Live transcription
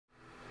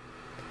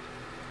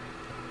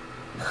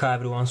Hi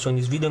everyone, so in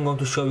this video I'm going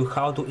to show you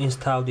how to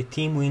install the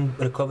TeamWin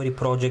recovery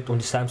project on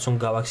the Samsung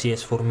Galaxy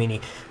S4 Mini.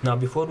 Now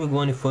before we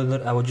go any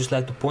further, I would just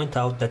like to point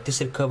out that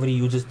this recovery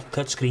uses the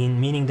touchscreen,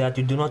 meaning that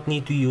you do not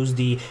need to use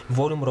the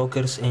volume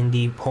rockers and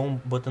the home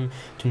button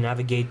to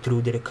navigate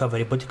through the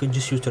recovery, but you can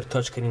just use your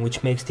touchscreen,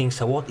 which makes things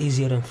a lot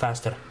easier and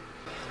faster.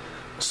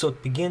 So to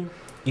begin,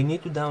 you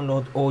need to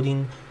download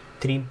Odin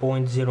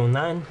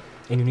 3.09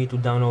 and you need to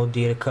download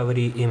the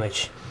recovery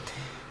image.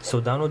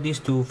 So download these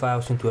two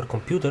files into your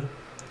computer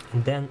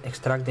and then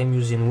extract them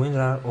using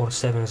WinRAR or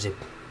 7-zip.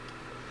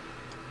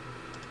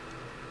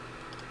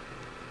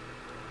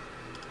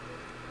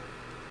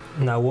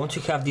 Now once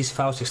you have these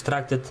files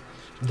extracted,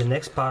 the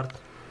next part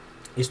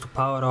is to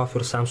power off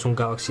your Samsung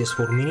Galaxy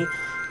S4 Mini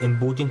and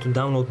boot into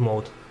download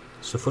mode.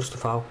 So first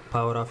of all,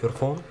 power off your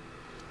phone.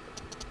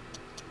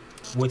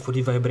 Wait for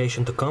the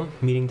vibration to come,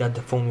 meaning that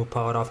the phone will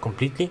power off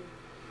completely.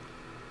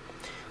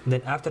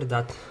 Then after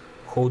that,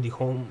 hold the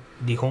home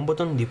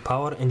button, the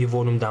power and the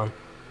volume down.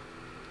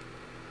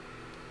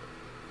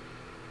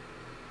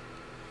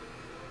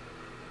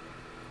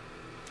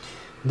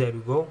 There we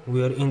go,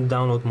 we are in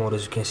download mode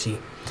as you can see.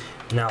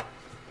 Now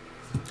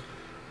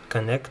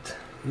connect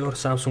your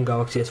Samsung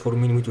Galaxy S4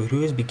 Mini with your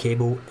USB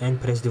cable and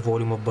press the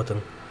volume up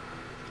button.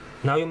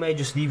 Now you may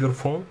just leave your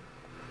phone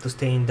to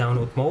stay in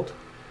download mode.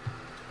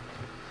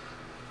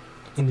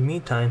 In the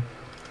meantime,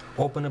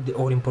 open up the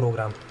Odin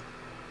program.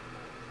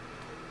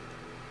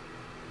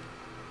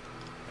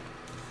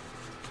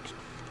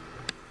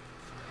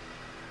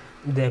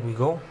 There we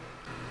go.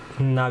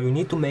 Now you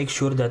need to make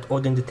sure that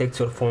Odin detects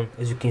your phone.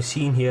 As you can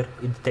see in here,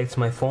 it detects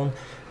my phone,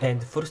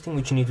 and the first thing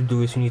which you need to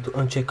do is you need to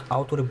uncheck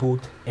auto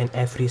reboot and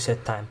F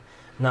reset time.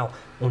 Now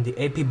on the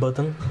AP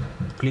button,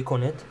 click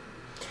on it.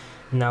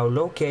 Now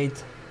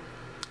locate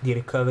the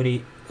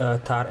recovery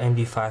tar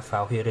MD5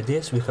 file. Here it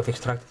is, we have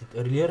extracted it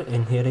earlier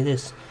and here it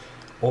is.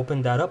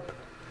 Open that up.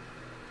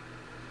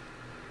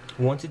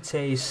 Once it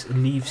says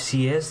leave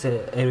CS,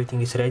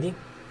 everything is ready.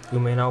 You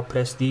may now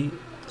press the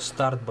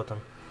start button.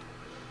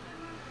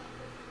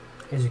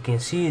 As you can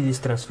see, it is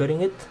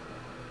transferring it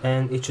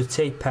and it should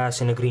say pass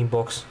in a green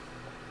box.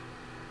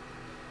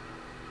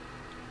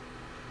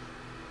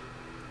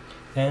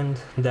 And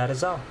that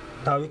is all.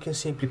 Now you can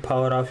simply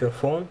power off your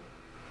phone.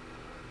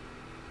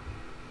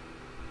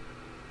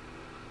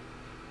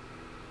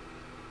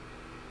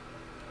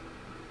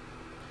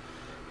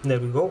 There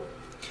we go,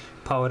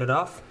 power it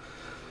off.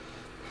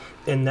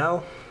 And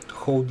now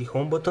hold the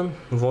home button,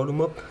 volume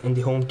up and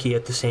the home key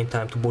at the same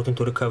time to boot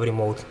into recovery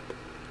mode.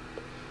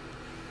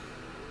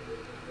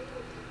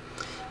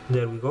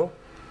 There we go.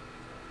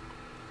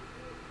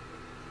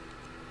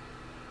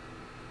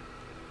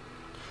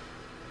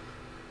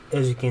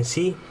 As you can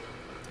see,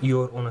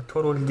 you're on a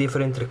totally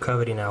different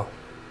recovery now.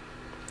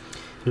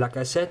 Like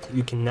I said,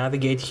 you can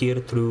navigate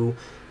here through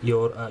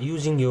your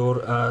using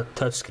your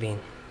touch screen.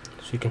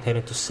 So you can head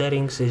into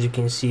settings. As you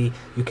can see,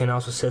 you can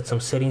also set some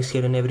settings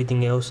here and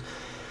everything else.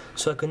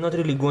 So I cannot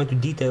really go into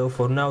detail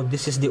for now.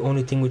 This is the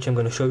only thing which I'm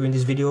going to show you in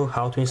this video,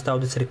 how to install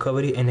this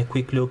recovery and a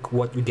quick look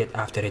what you get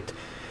after it.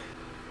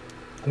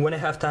 When I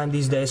have time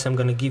these days, I'm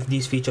gonna give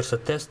these features a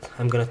test.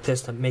 I'm gonna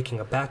test making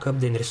a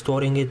backup, then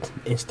restoring it,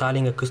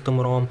 installing a custom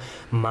ROM,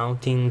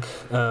 mounting,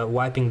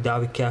 wiping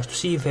DAVI cache to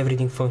see if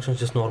everything functions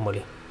just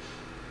normally.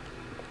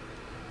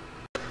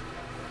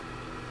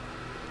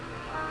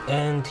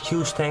 And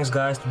huge thanks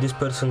guys to this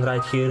person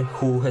right here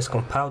who has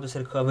compiled this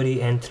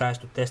recovery and tries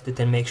to test it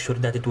and make sure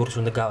that it works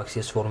on the Galaxy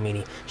S4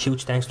 Mini.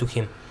 Huge thanks to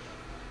him.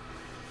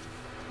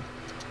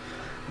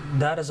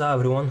 That is all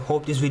everyone,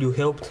 hope this video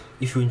helped.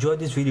 If you enjoyed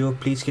this video,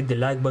 please hit the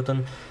like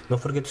button. Don't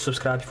forget to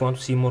subscribe if you want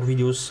to see more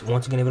videos.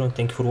 Once again everyone,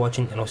 thank you for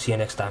watching and I'll see you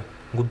next time.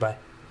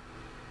 Goodbye.